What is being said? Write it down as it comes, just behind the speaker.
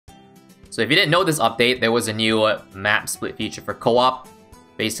So if you didn't know this update, there was a new map split feature for co-op.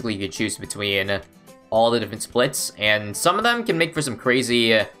 Basically, you could choose between all the different splits, and some of them can make for some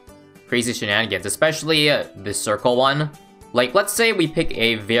crazy shenanigans, especially the circle one. Like, let's say we pick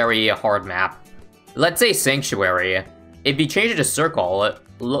a very hard map. Let's say Sanctuary. If you change it to circle,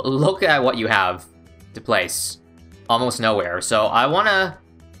 look at what you have to place. Almost nowhere. So I wanna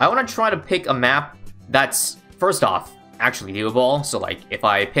try to pick a map that's, first off, actually doable. So like, if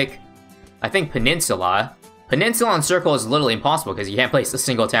I pick, I think Peninsula on circle is literally impossible because you can't place a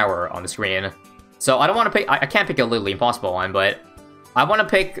single tower on the screen. So I don't want to pick, I can't pick a literally impossible one, but I want to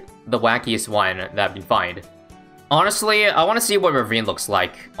pick the wackiest one that we find. Honestly, I want to see what Ravine looks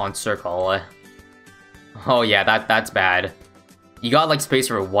like on circle. Oh yeah, that's bad. You got like space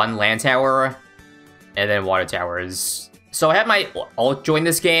for one land tower, and then water towers. So I have my ult join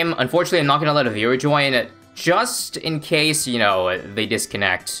this game. Unfortunately, I'm not going to let a viewer join, just in case, you know, they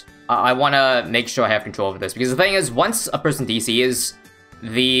disconnect. I want to make sure I have control over this, because the thing is, once a person DCs,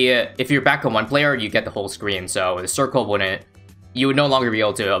 if you're back on one player, you get the whole screen, so the circle wouldn't, you would no longer be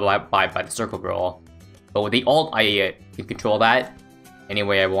able to abide by the circle rule. But with the ult, I can control that any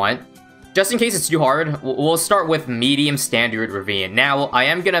way I want. Just in case it's too hard, we'll start with medium standard Ravine. Now, I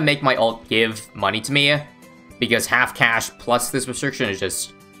am gonna make my ult give money to me, because half cash plus this restriction is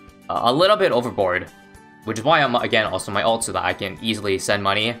just a little bit overboard. Which is why I'm, again, also my ult, so that I can easily send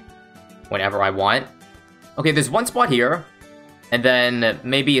money whenever I want. Okay, there's one spot here, and then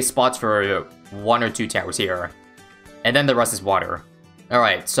maybe spots for 1 or 2 towers here. And then the rest is water.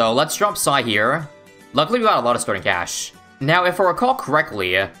 Alright, so let's drop Psy here. Luckily, we got a lot of starting cash. Now, if I recall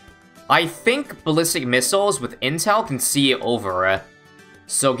correctly, I think ballistic missiles with intel can see over,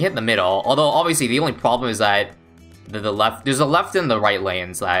 so hit the middle. Although, obviously, the only problem is that there's a left and the right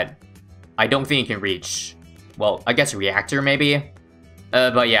lanes that I don't think you can reach. Well, I guess reactor, maybe?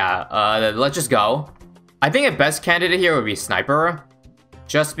 But yeah, let's just go. I think a best candidate here would be Sniper,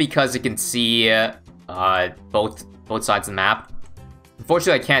 just because it can see both sides of the map.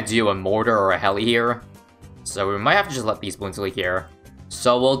 Unfortunately, I can't do a mortar or a heli here, so we might have to just let these balloons leak here.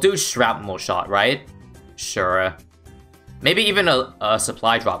 So we'll do shrapnel shot, right? Sure. Maybe even a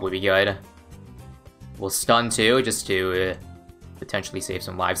supply drop would be good. We'll stun too, just to potentially save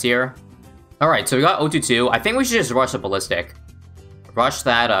some lives here. Alright, so we got 022. I think we should just rush the ballistic. Rush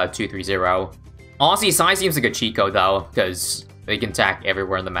that 230. Honestly, Psy seems like a cheat code though, because they can attack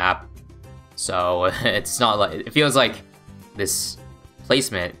everywhere on the map. So it's not like, it feels like this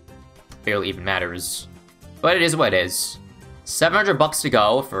placement barely even matters. But it is what it is. 700 bucks to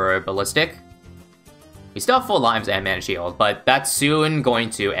go for ballistic. We still have full lives and mana shield, but that's soon going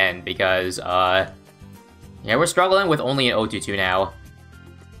to end because yeah, we're struggling with only an 022 now.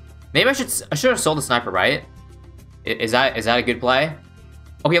 Maybe I should have sold the sniper, right? Is that a good play?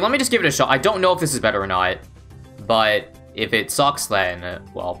 Okay, let me just give it a shot. I don't know if this is better or not, but if it sucks, then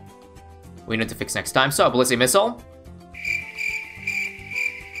well, we need to fix next time. So, ballistic missile.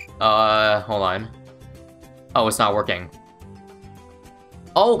 Hold on. Oh, it's not working.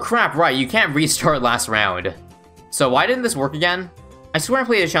 Oh crap! Right, you can't restart last round. So why didn't this work again? I swear I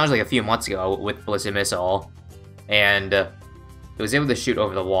played a challenge like a few months ago with ballistic missile, and it was able to shoot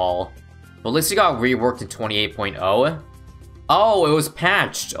over the wall. Ballistic got reworked in 28.0. Oh, it was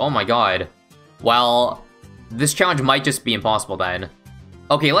patched. Oh my god. Well, this challenge might just be impossible then.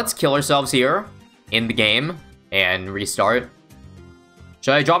 Okay, let's kill ourselves here in the game and restart.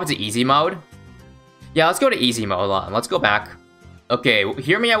 Should I drop it to easy mode? Yeah, let's go to easy mode. Let's go back. Okay,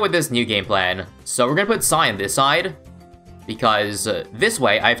 hear me out with this new game plan. So we're gonna put Psy on this side, because this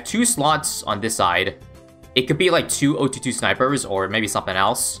way, I have 2 slots on this side. It could be like 2 022 snipers, or maybe something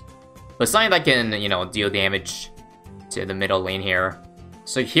else. But something that can, you know, deal damage to the middle lane here.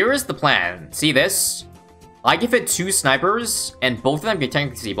 So here is the plan. See this? I can fit 2 snipers, and both of them can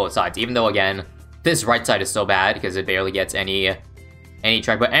technically see both sides, even though, again, this right side is so bad, because it barely gets any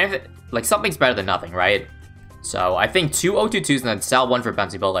track, but anything, like, something's better than nothing, right? So I think 2 022s and then sell 1 for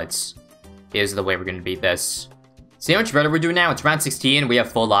bouncy bullets is the way we're gonna beat this. See how much better we're doing now? It's round 16, we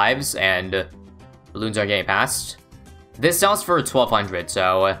have full lives, and balloons are getting past. This sells for 1200,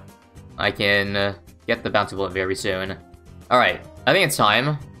 so I can get the bouncy bullet very soon. Alright, I think it's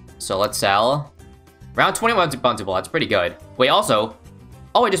time, so let's sell. Round 21 bouncy bullet, that's pretty good. Wait, also,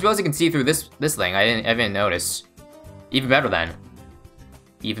 oh, I just realized you can see through this thing. I didn't notice. Even better then.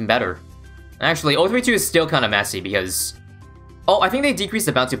 Even better. Actually, 032 is still kind of messy because... Oh, I think they decreased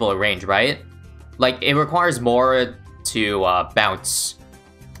the bouncy bullet range, right? Like, it requires more to bounce.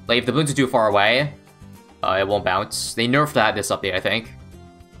 Like, if the balloons are too far away, it won't bounce. They nerfed that this update, I think.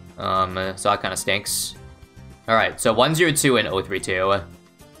 So that kind of stinks. Alright, so 102 and 032.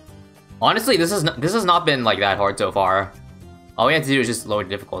 Honestly, this has not been like that hard so far. All we have to do is just lower the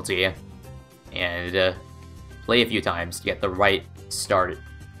difficulty and play a few times to get the right start.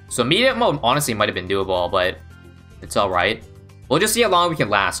 So immediate mode honestly might have been doable, but it's alright. We'll just see how long we can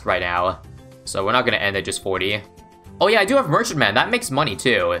last right now. So we're not gonna end at just 40. Oh yeah, I do have Merchantman. That makes money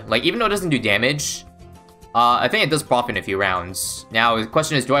too. Like, even though it doesn't do damage, I think it does profit in a few rounds. Now, the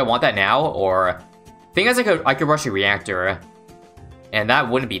question is, do I want that now? Or, thing is, I could rush a reactor. And that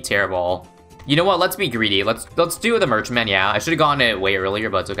wouldn't be terrible. You know what? Let's be greedy. Let's do the Merchantman, yeah. I should have gone it way earlier,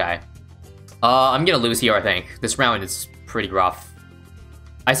 but it's okay. I'm gonna lose here, I think. This round is pretty rough.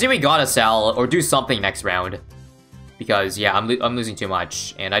 I say we gotta sell or do something next round. Because, yeah, I'm losing too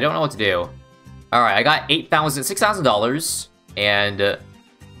much. And I don't know what to do. Alright, I got $6,000. And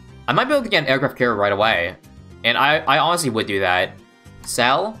I might be able to get an aircraft carrier right away. And I honestly would do that.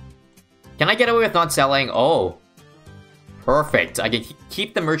 Sell? Can I get away with not selling? Oh. Perfect. I can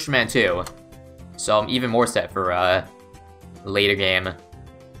keep the Merchantman too. So I'm even more set for a later game.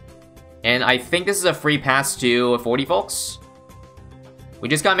 And I think this is a free pass to 40, folks. We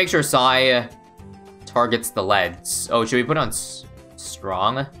just gotta make sure Sai targets the leads. Oh, should we put on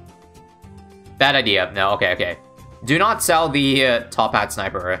strong? Bad idea. No, okay. Do not sell the top hat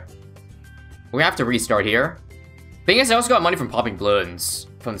sniper. We're gonna have to restart here. Thing is, I also got money from popping balloons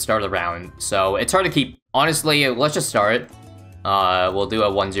from the start of the round, so it's hard to keep. Honestly, let's just start. We'll do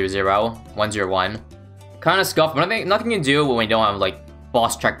a 1-0-0, 1-0-1. Kind of scuffed, but nothing you can do when we don't have, like,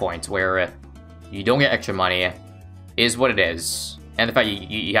 boss checkpoints where you don't get extra money is what it is. And the fact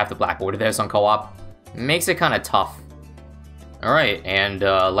you have to black order this on co-op makes it kind of tough. Alright, and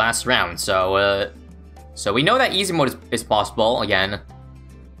last round. So we know that easy mode is possible. Again,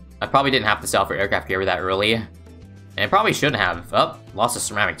 I probably didn't have to sell for aircraft carrier that early. And I probably shouldn't have. Oh, lost a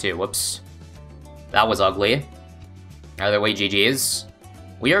ceramic too. Whoops. That was ugly. Either way, GG's.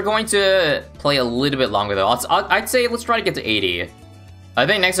 We are going to play a little bit longer though. I'd say let's try to get to 80. I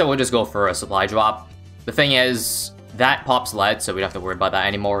think next time we'll just go for a supply drop. The thing is, that pops lead, so we don't have to worry about that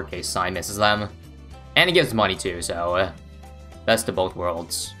anymore in case Sai misses them. And it gives money too, so best of both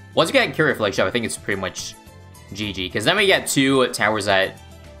worlds. Once you get Courier Flagship, I think it's pretty much GG, because then we get 2 towers that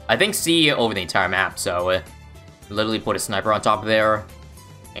I think see over the entire map, so literally put a sniper on top of there,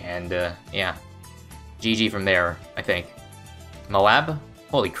 and yeah. GG from there, I think. Moab?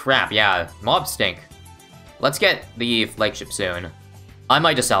 Holy crap, yeah, mobs stink. Let's get the flagship soon. I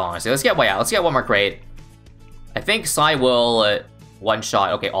might just sell, honestly. Let's get one more crate. I think Sai will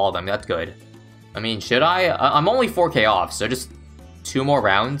one-shot, okay, all of them, that's good. I mean, should I? I'm only 4k off, so just 2 more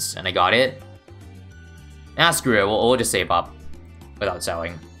rounds, and I got it. Ah, screw it, we'll just save up without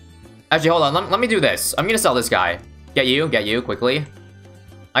selling. Actually, hold on, let me do this. I'm gonna sell this guy. Get you, quickly.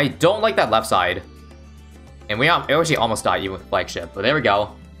 I don't like that left side. And we actually almost died even with the flagship, but there we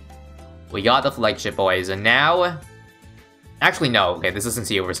go. We got the flagship, boys, and now... Actually, no. Okay, this isn't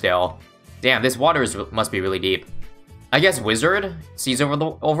see over still. Damn, this water must be really deep. I guess Wizard sees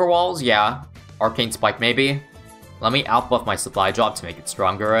over walls, yeah. Arcane Spike, maybe. Let me outbuff my supply drop to make it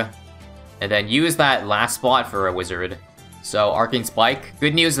stronger. And then use that last spot for a Wizard. So, Arcane Spike.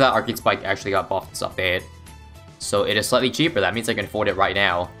 Good news that Arcane Spike actually got buffed this update. So, it is slightly cheaper. That means I can afford it right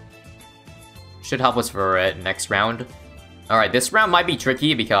now. Should help us for next round. Alright, this round might be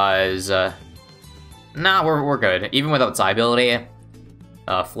tricky because... nah, we're good. Even without Psy ability,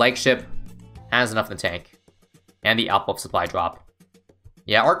 Flagship has enough in the tank. And the outbuff supply drop.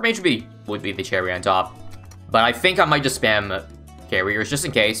 Yeah, Archmage would be the cherry on top. But I think I might just spam carriers just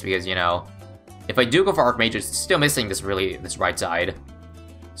in case, because, you know, if I do go for Archmage, it's still missing this right side.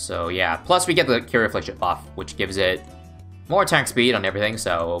 So, yeah. Plus, we get the Carrier Flagship buff, which gives it more attack speed on everything,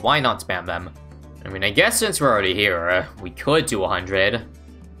 so why not spam them? I mean, I guess since we're already here, we could do 100.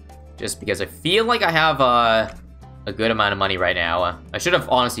 Just because I feel like I have a good amount of money right now. I should have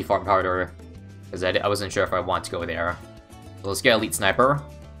honestly farmed harder, because I wasn't sure if I want to go there. So let's get Elite Sniper.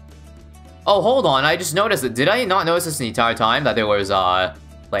 Oh, hold on, I just noticed it. Did I not notice this the entire time, that there was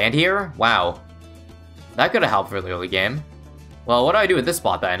land here? Wow. That could have helped for the early game. Well, what do I do with this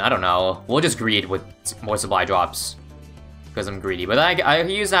spot then? I don't know. We'll just greed with more supply drops. Because I'm greedy. But I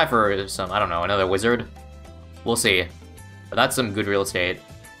use that for some, I don't know, another wizard. We'll see. But that's some good real estate.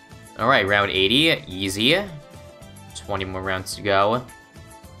 Alright, round 80. Easy. 20 more rounds to go.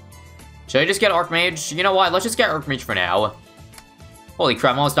 Should I just get Archmage? You know what? Let's just get Archmage for now. Holy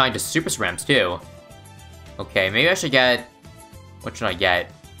crap, I'm almost dying to Super Srams too. Okay, maybe I should get... What should I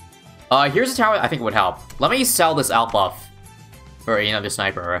get? Here's a tower I think would help. Let me sell this out buff for another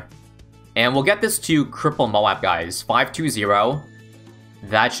sniper. And we'll get this to cripple Moab, guys. 520.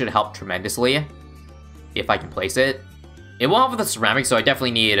 That should help tremendously. If I can place it. It won't help with the ceramic, so I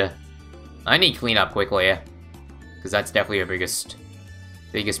definitely need I need cleanup quickly. Because that's definitely the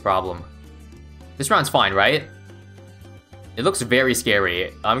biggest problem. This round's fine, right? It looks very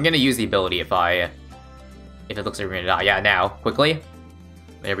scary. I'm gonna use the ability if it looks like we're gonna die. Yeah, now. Quickly.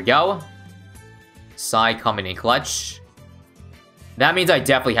 There we go. Psy coming in clutch. That means I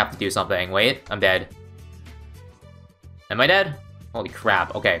definitely have to do something. Wait, I'm dead. Am I dead? Holy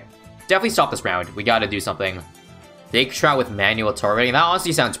crap. Okay. Definitely stop this round. We gotta do something. Big trout with manual targeting. That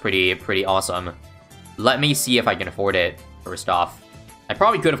honestly sounds pretty awesome. Let me see if I can afford it, first off. I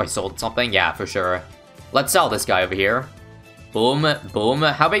probably could if I sold something. Yeah, for sure. Let's sell this guy over here. Boom, boom.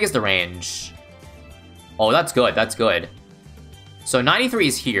 How big is the range? Oh, that's good. That's good. So 93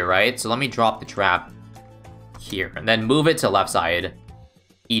 is here, right? So let me drop the trap here. And then move it to left side.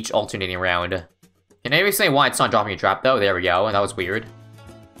 Each alternating round. Can anybody say why it's not dropping a trap, though? There we go. That was weird.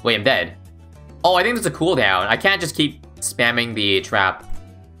 Wait, I'm dead. Oh, I think there's a cooldown. I can't just keep spamming the trap.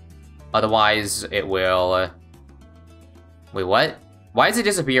 Otherwise, it will... Wait, what? Why is it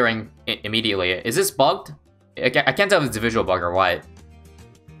disappearing immediately? Is this bugged? I can't tell if it's a visual bug or what.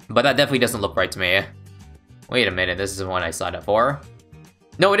 But that definitely doesn't look right to me. Wait a minute, this is the one I signed up for.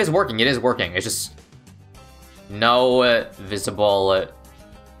 No, it is working, it is working. It's just... no visible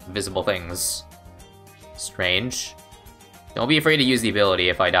things. Strange. Don't be afraid to use the ability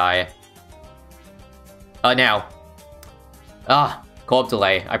if I die. Now. Co-op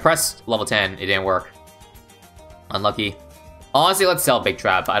delay. I pressed level 10, it didn't work. Unlucky. Honestly, let's sell Big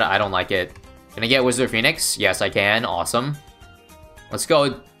Trap. I don't like it. Can I get Wizard Phoenix? Yes, I can. Awesome. Let's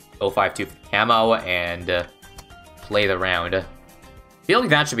go 052 for the camo and play the round. Feel like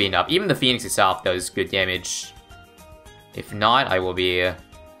that should be enough. Even the Phoenix itself does good damage. If not, I will be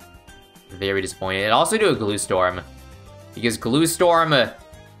very disappointed. And also do a Glue Storm. Because Glue Storm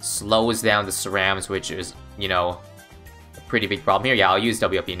slows down the cerams, which is, you know, a pretty big problem here. Yeah, I'll use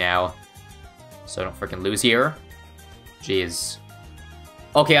WP now. So I don't freaking lose here. Jeez.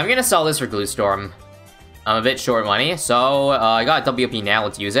 Okay, I'm gonna sell this for Glue Storm. I'm a bit short money, so I got WP now.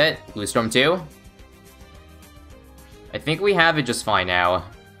 Let's use it. Glue Storm 2. I think we have it just fine now.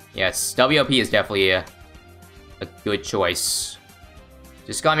 Yes, WP is definitely a good choice.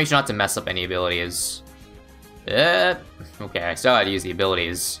 Just gotta make sure not to mess up any abilities. Okay, I still gotta use the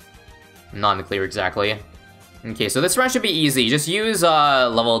abilities. I'm not in the clear exactly. Okay, so this round should be easy. Just use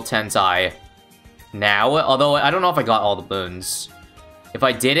level 10 Psy now, although I don't know if I got all the boons. If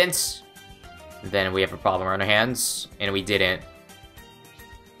I didn't, then we have a problem on our hands, and we didn't.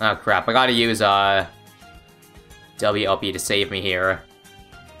 Oh crap, I gotta use WLP to save me here.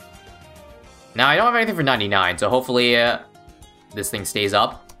 Now, I don't have anything for 99, so hopefully this thing stays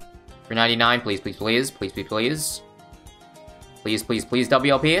up. For 99, please, please, please, please, please, please. Please, please, please,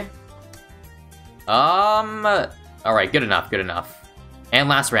 WLP. Alright, good enough, good enough. And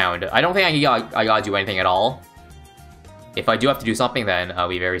last round. I don't think I gotta do anything at all. If I do have to do something, then I'll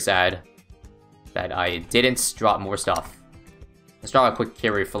be very sad that I didn't drop more stuff. Let's drop a quick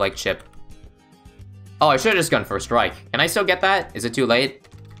carry flag chip. Oh, I should have just gone first strike. Can I still get that? Is it too late?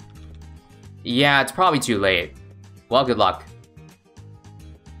 Yeah, it's probably too late. Well, good luck.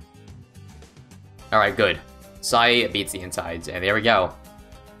 Alright, good. Psy beats the insides, and there we go.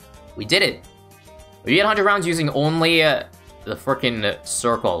 We did it! We get 100 rounds using only the frickin'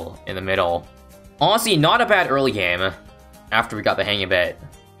 circle in the middle. Honestly, not a bad early game after we got the hang of it.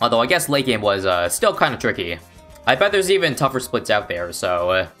 Although I guess late game was still kind of tricky. I bet there's even tougher splits out there,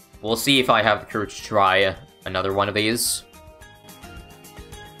 so we'll see if I have the courage to try another one of these.